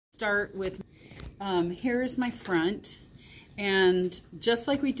start with, here's my front. And just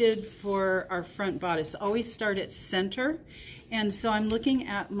like we did for our front bodice, always start at center. And so I'm looking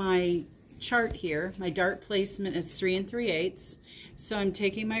at my chart here. My dart placement is 3 3/8. So I'm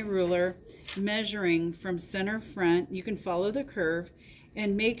taking my ruler, measuring from center front. You can follow the curve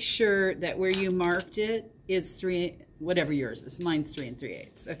and make sure that where you marked it is 3, whatever yours is. Mine's 3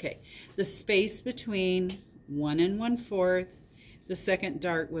 3/8. Okay. The space between 1 1/4. The second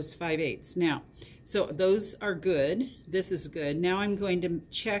dart was 5/8. Now, so those are good. This is good. Now I'm going to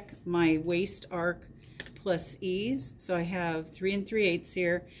check my waist arc plus ease. So I have 3 3/8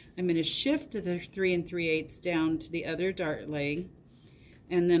 here. I'm going to shift the 3 3/8 down to the other dart leg.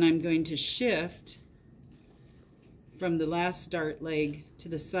 And then I'm going to shift from the last dart leg to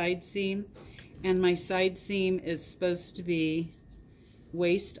the side seam. And my side seam is supposed to be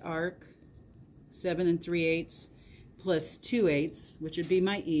waist arc 7 3/8 plus 2/8, which would be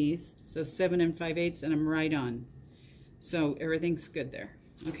my ease. So 7 5/8, and I'm right on. So everything's good there.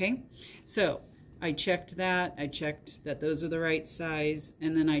 Okay, so I checked that. I checked that those are the right size,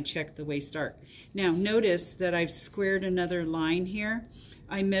 and then I checked the waist arc. Now notice that I've squared another line here.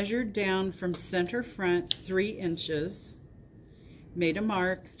 I measured down from center front 3 inches, made a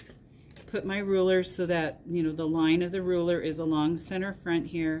mark, put my ruler so that, you know, the line of the ruler is along center front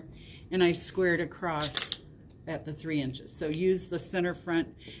here, and I squared across at the 3 inches. So use the center front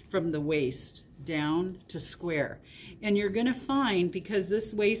from the waist down to square. And you're going to find, because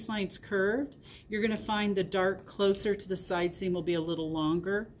this waistline's curved, you're going to find the dart closer to the side seam will be a little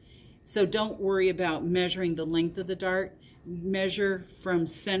longer. So don't worry about measuring the length of the dart. Measure from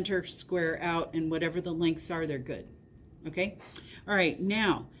center square out, and whatever the lengths are, they're good. Okay? All right,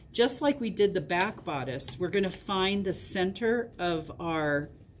 now, just like we did the back bodice, we're going to find the center of our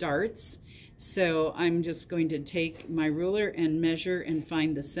darts. So I'm just going to take my ruler and measure and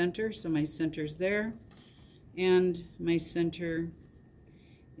find the center. So my center's there, and my center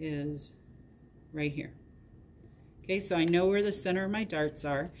is right here. Okay, so I know where the center of my darts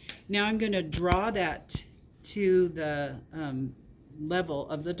are. Now I'm going to draw that to the level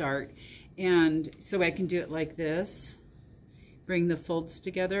of the dart, and so I can do it like this, bring the folds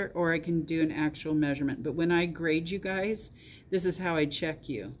together, or I can do an actual measurement. But when I grade you guys, this is how I check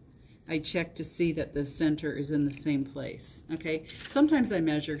you. I check to see that the center is in the same place. Okay, sometimes I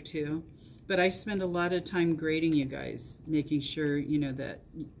measure too, but I spend a lot of time grading you guys, making sure, you know, that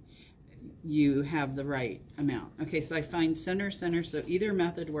you have the right amount. Okay, so I find center, center, so either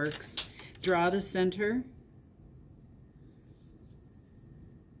method works. Draw the center,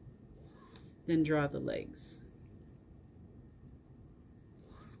 then draw the legs.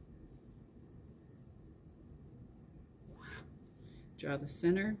 Draw the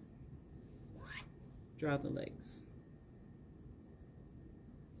center, draw the legs.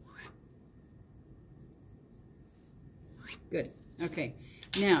 Good. Okay.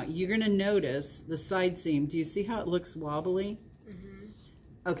 Now you're going to notice the side seam. Do you see how it looks wobbly?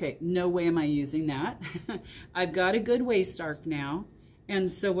 Mm-hmm. Okay. No way am I using that. I've got a good waist arc now.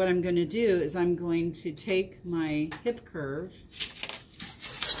 And so what I'm going to do is I'm going to take my hip curve,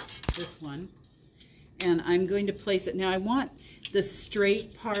 this one, and I'm going to place it. Now I want the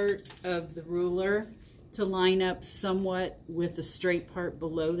straight part of the ruler to line up somewhat with the straight part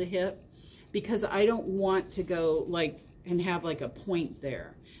below the hip, because I don't want to go like and have like a point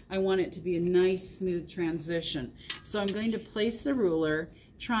there. I want it to be a nice smooth transition. So I'm going to place the ruler,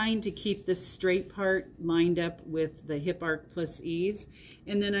 trying to keep the straight part lined up with the hip arc plus ease,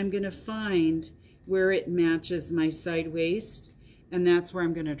 and then I'm going to find where it matches my side waist, and that's where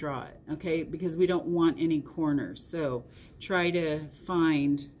I'm going to draw it, okay, because we don't want any corners. So try to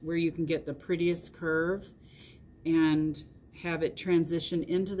find where you can get the prettiest curve and have it transition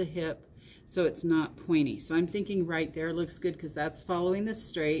into the hip so it's not pointy. So I'm thinking right there looks good because that's following the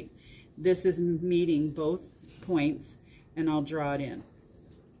straight. This is meeting both points, and I'll draw it in.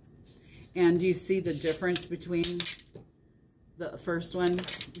 And do you see the difference between the first one?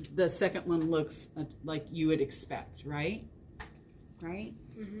 The second one looks like you would expect, right? Right?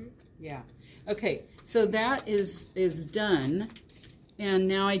 Mm-hmm. Yeah. Okay, so that is done. And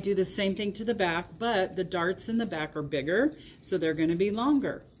now I do the same thing to the back, but the darts in the back are bigger, so they're going to be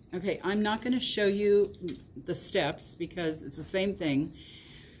longer. Okay, I'm not going to show you the steps because it's the same thing.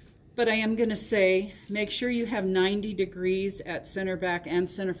 But I am going to say, make sure you have 90 degrees at center back and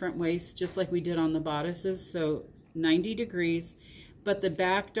center front waist, just like we did on the bodices. So 90 degrees, but the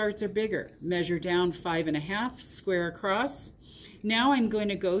back darts are bigger. Measure down 5.5, square across. Now I'm going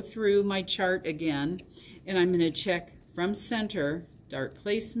to go through my chart again, and I'm going to check from center, dart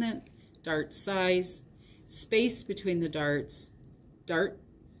placement, dart size, space between the darts, dart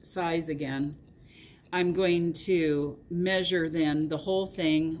size again. I'm going to measure then the whole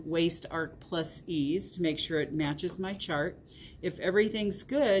thing, waist arc plus ease, to make sure it matches my chart. If everything's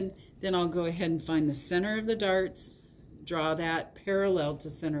good, then I'll go ahead and find the center of the darts, draw that parallel to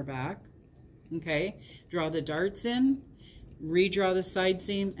center back, okay? Draw the darts in, redraw the side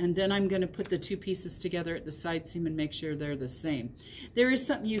seam, and then I'm going to put the two pieces together at the side seam and make sure they're the same. There is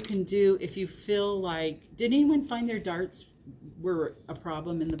something you can do if you feel like, did anyone find their darts were a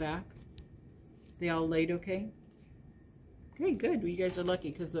problem in the back? They all laid okay? Okay, good. Well, you guys are lucky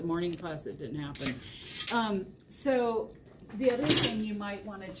because the morning class it didn't happen. So the other thing you might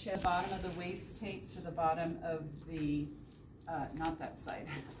want to check, bottom of the waist tape to the bottom of the, not that side.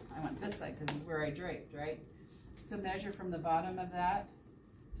 I want this side because this is where I draped, right? So measure from the bottom of that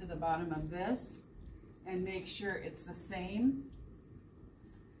to the bottom of this and make sure it's the same.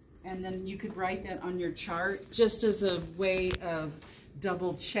 And then you could write that on your chart just as a way of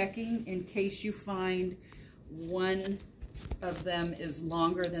double checking in case you find one of them is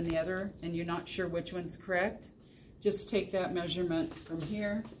longer than the other and you're not sure which one's correct. Just take that measurement from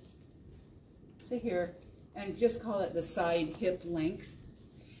here to here and just call it the side hip length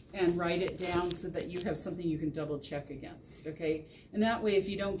and write it down so that you have something you can double check against, okay? And that way if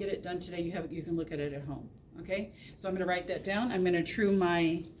you don't get it done today, you can look at it at home, okay? So I'm going to write that down. I'm going to true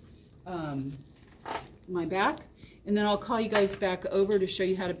my my back, and then I'll call you guys back over to show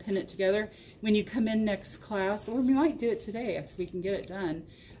you how to pin it together. When you come in next class, or we might do it today if we can get it done,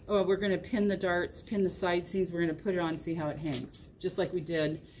 we're going to pin the darts, pin the side seams, we're going to put it on and see how it hangs. Just like we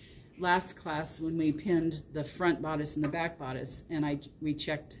did last class when we pinned the front bodice and the back bodice, and we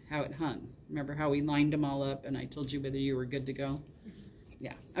checked how it hung. Remember how we lined them all up and I told you whether you were good to go?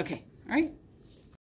 Yeah, okay, all right.